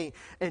 8:28.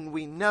 And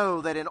we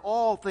know that in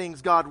all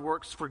things God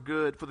works for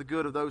good, for the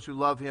good of those who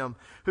love Him,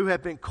 who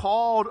have been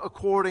called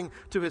according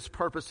to His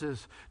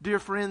purposes. Dear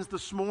friends,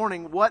 this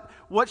morning, what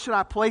should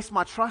I place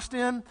my trust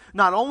in?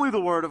 Not only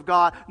the Word of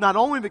God, not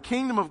only the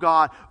kingdom of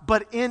God,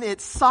 but in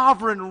its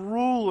sovereign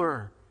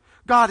ruler.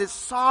 God is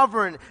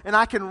sovereign, and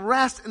I can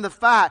rest in the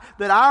fact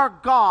that our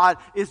God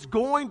is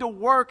going to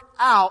work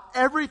out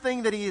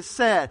everything that He has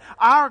said.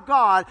 Our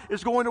God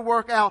is going to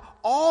work out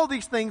all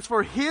these things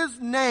for His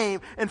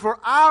name and for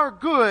our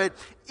good,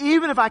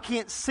 even if I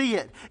can't see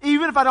it,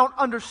 even if I don't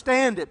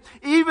understand it,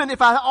 even if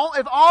all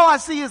I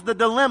see is the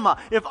dilemma,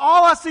 if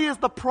all I see is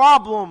the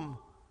problem,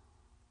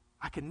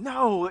 I can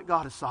know that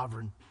God is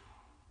sovereign.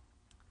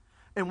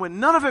 And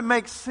when none of it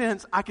makes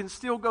sense, I can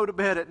still go to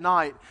bed at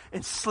night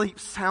and sleep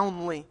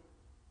soundly.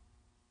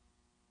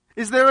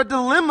 Is there a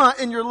dilemma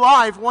in your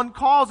life, one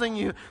causing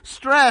you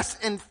stress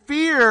and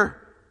fear?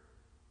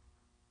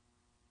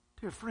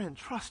 Dear friend,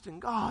 trust in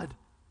God.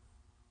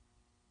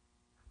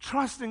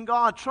 Trust in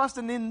God. Trust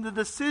in the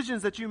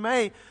decisions that you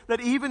make,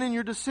 that even in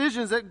your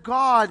decisions, that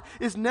God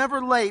is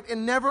never late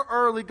and never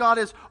early. God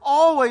is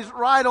always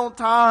right on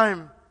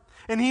time.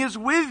 And He is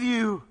with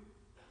you,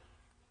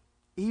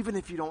 even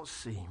if you don't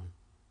see Him.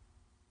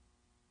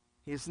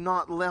 He has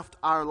not left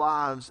our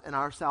lives and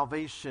our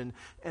salvation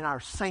and our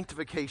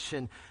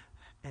sanctification,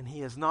 and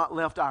He has not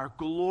left our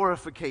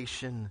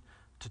glorification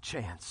to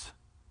chance.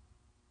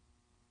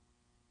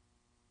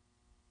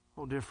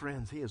 Oh, dear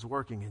friends, He is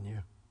working in you.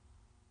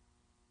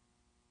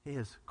 He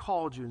has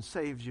called you and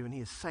saved you, and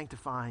He is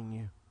sanctifying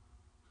you.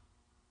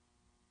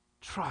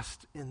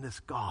 Trust in this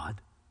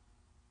God,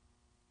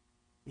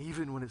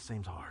 even when it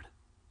seems hard.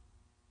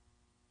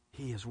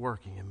 He is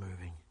working and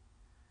moving.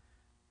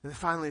 And then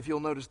finally, if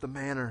you'll notice the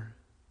manner,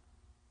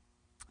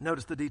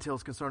 notice the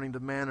details concerning the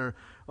manner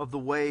of the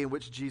way in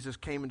which Jesus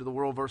came into the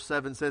world. Verse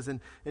 7 says, And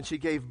she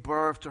gave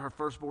birth to her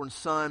firstborn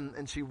son,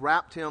 and she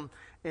wrapped him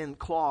in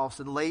cloths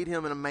and laid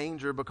him in a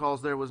manger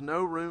because there was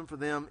no room for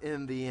them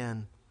in the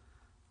inn.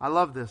 I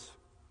love this.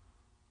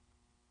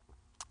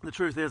 The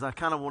truth is, I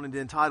kind of wanted to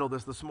entitle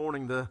this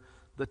morning, the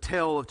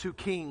Tale of Two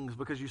Kings,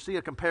 because you see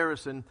a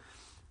comparison.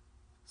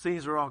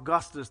 Caesar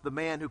Augustus, the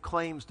man who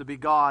claims to be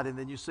God, and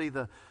then you see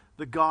the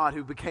God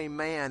who became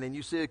man, and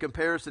you see a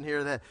comparison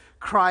here that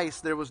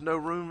Christ, there was no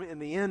room in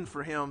the inn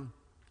for Him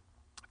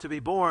to be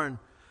born.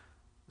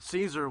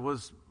 Caesar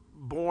was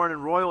born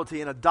in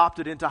royalty and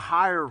adopted into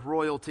higher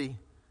royalty.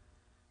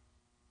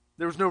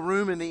 There was no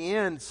room in the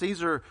inn.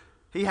 Caesar,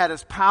 he had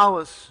his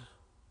palace.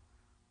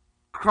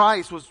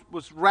 Christ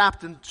was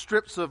wrapped in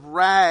strips of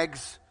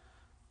rags.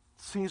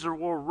 Caesar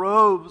wore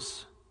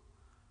robes.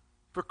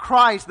 For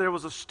Christ, there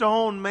was a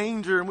stone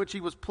manger in which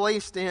He was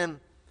placed in.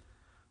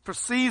 For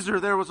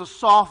Caesar, there was a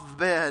soft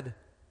bed.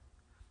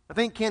 I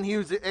think Ken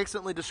Hughes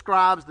excellently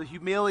describes the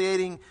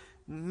humiliating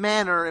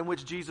manner in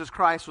which Jesus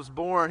Christ was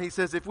born. He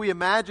says, if we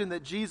imagine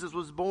that Jesus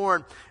was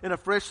born in a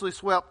freshly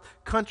swept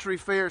country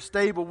fair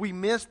stable, we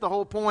miss the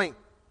whole point.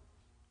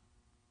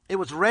 It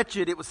was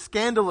wretched. It was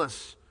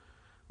scandalous.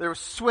 There was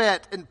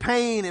sweat and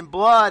pain and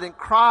blood and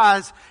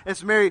cries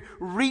as Mary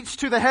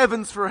reached to the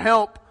heavens for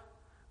help.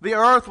 The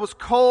earth was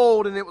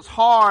cold and it was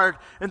hard,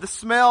 and the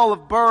smell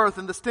of birth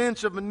and the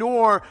stench of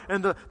manure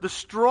and the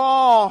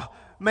straw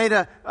made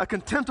a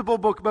contemptible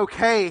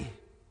bouquet.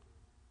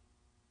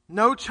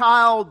 No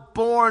child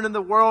born in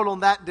the world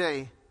on that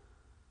day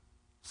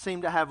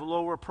seemed to have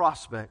lower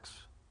prospects.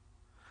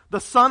 The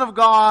Son of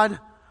God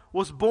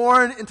was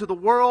born into the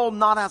world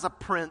not as a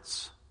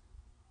prince,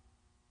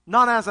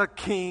 not as a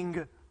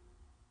king,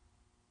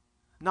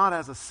 not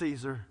as a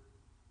Caesar.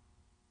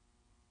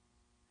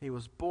 He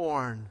was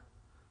born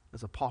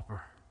as a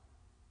pauper.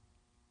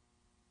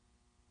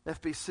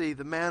 FBC,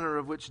 the manner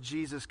of which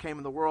Jesus came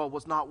in the world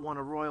was not one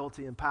of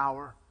royalty and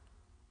power.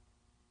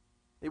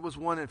 It was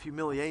one of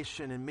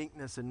humiliation and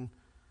meekness and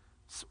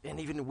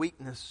even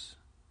weakness.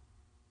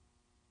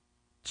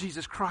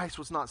 Jesus Christ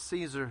was not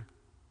Caesar.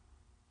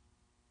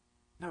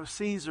 No,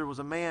 Caesar was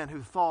a man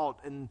who thought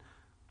and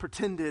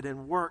pretended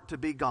and worked to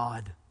be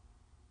God.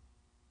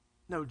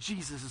 No,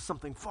 Jesus is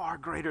something far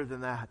greater than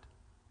that.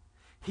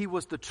 He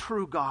was the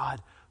true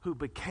God who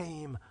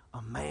became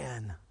a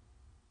man.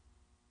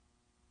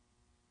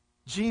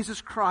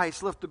 Jesus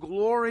Christ left the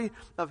glory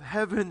of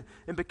heaven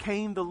and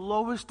became the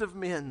lowest of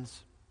men,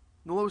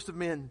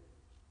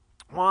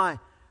 Why?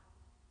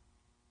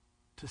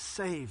 To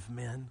save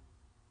men.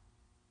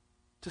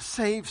 To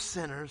save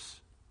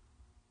sinners.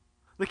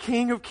 The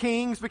King of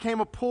Kings became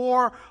a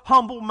poor,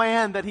 humble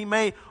man that he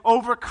may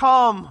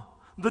overcome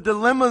the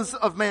dilemmas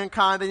of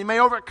mankind, that he may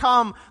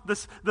overcome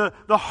the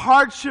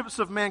hardships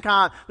of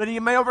mankind, that he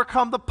may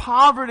overcome the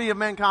poverty of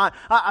mankind.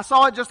 I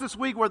saw it just this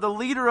week where the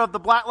leader of the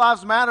Black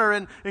Lives Matter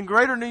in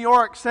Greater New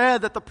York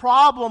said that the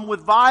problem with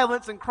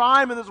violence and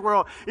crime in this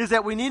world is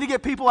that we need to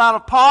get people out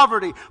of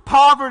poverty.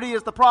 Poverty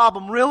is the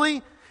problem.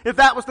 Really? If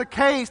that was the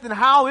case, then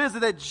how is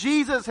it that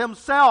Jesus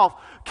himself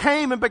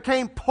came and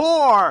became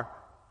poor?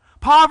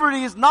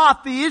 Poverty is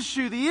not the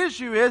issue. The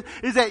issue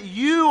is that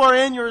you are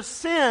in your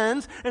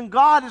sins and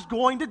God is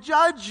going to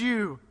judge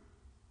you.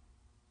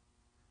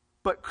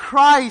 But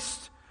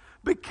Christ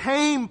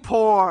became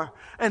poor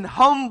and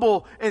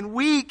humble and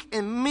weak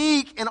and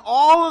meek and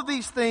all of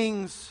these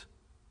things.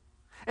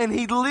 And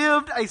he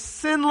lived a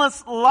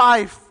sinless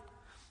life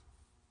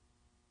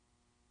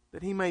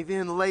that he may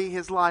then lay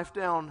his life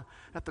down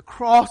at the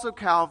cross of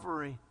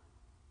Calvary,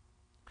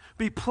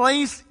 be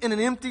placed in an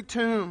empty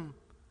tomb,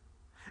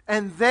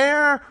 and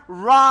there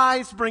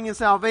rise, bringing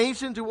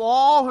salvation to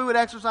all who would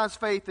exercise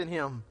faith in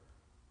him.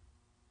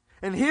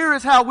 And here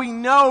is how we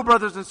know,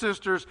 brothers and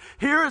sisters,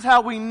 here is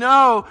how we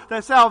know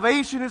that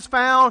salvation is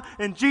found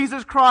in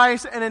Jesus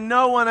Christ and in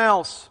no one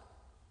else.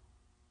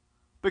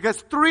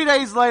 Because 3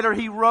 days later,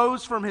 he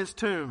rose from his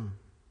tomb.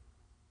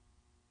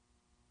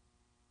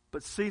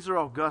 But Caesar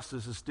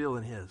Augustus is still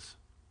in his.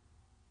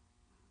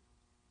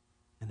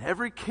 And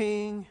every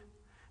king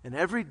and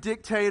every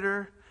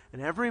dictator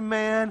and every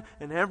man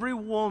and every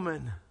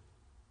woman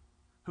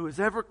who has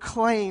ever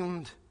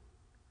claimed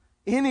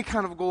any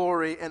kind of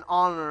glory and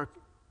honor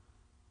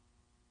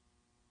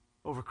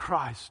over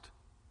Christ,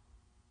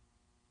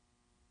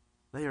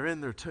 they are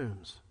in their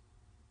tombs,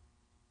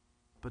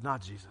 but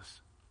not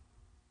Jesus.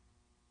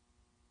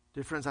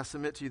 Dear friends, I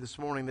submit to you this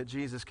morning that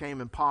Jesus came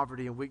in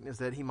poverty and weakness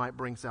that he might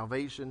bring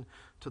salvation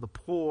to the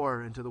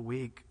poor and to the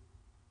weak.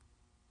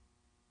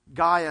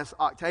 Gaius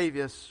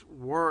Octavius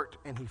worked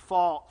and he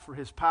fought for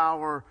his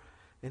power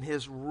and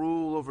his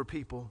rule over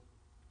people.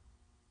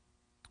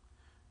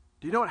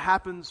 Do you know what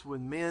happens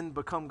when men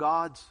become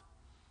gods?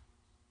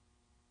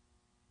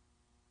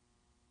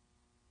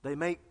 They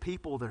make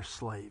people their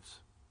slaves.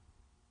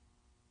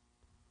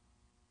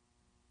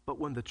 But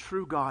when the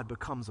true God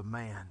becomes a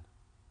man,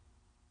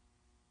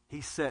 he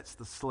sets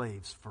the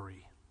slaves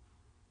free.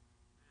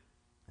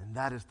 And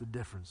that is the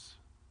difference.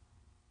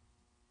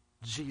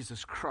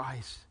 Jesus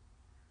Christ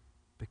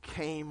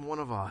became one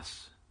of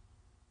us.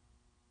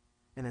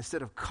 And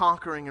instead of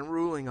conquering and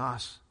ruling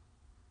us,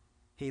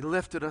 he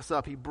lifted us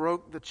up. He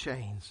broke the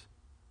chains.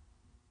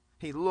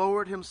 He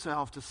lowered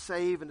himself to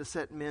save and to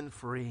set men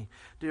free.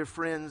 Dear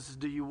friends,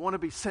 do you want to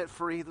be set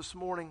free this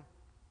morning?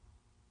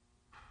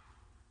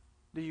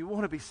 Do you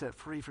want to be set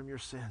free from your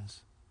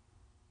sins?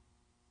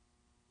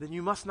 Then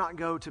you must not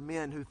go to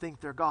men who think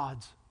they're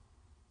gods.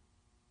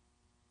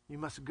 You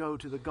must go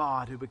to the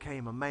God who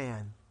became a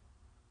man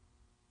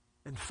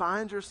and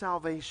find your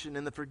salvation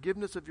and the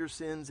forgiveness of your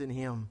sins in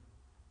him.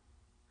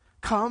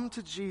 Come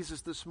to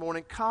Jesus this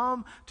morning.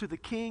 Come to the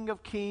King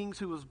of Kings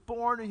who was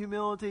born in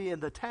humility in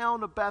the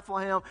town of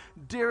Bethlehem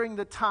during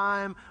the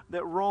time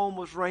that Rome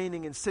was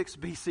reigning in 6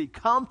 BC.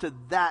 Come to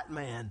that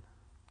man.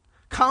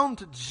 Come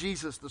to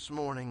Jesus this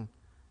morning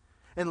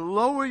and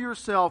lower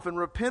yourself and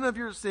repent of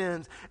your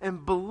sins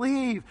and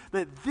believe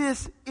that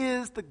this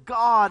is the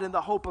God and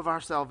the hope of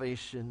our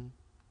salvation.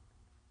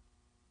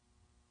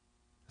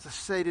 As I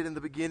stated in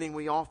the beginning,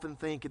 we often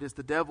think it is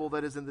the devil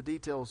that is in the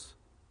details.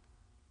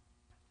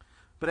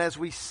 But as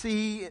we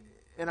see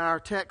in our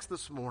text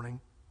this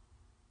morning,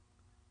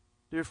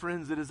 dear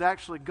friends, it is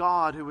actually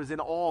God who is in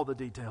all the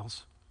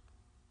details.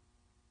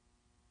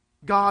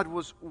 God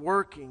was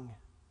working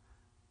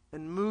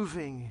and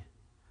moving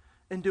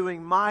and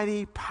doing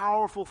mighty,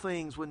 powerful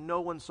things when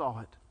no one saw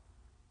it.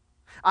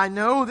 I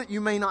know that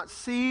you may not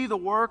see the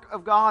work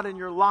of God in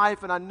your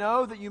life, and I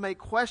know that you may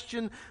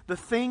question the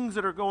things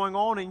that are going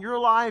on in your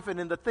life and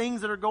in the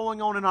things that are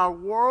going on in our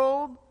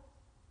world.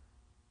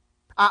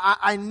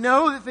 I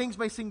know that things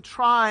may seem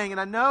trying,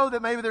 and I know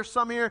that maybe there's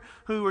some here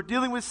who are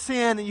dealing with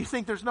sin and you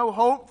think there's no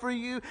hope for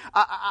you.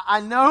 I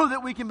know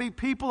that we can be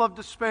people of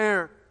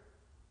despair.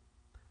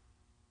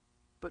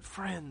 But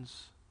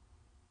friends,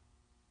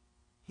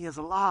 he is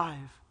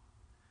alive.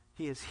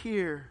 He is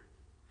here.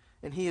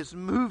 And he is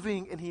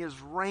moving and he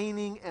is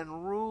reigning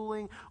and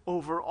ruling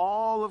over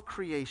all of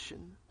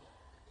creation.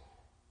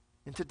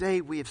 And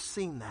today we have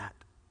seen that.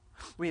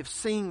 We have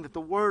seen that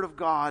the Word of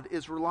God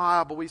is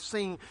reliable. We've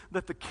seen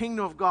that the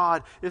kingdom of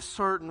God is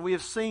certain. We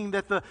have seen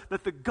that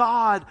the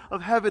God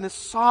of heaven is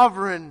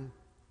sovereign.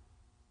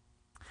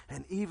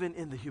 And even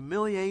in the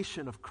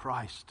humiliation of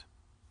Christ,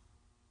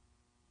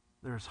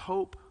 there is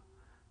hope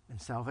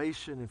and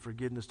salvation and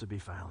forgiveness to be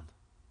found.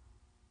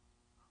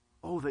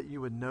 Oh, that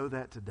you would know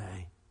that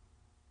today.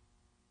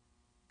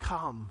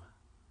 Come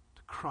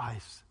to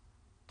Christ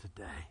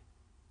today.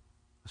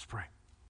 Let's pray.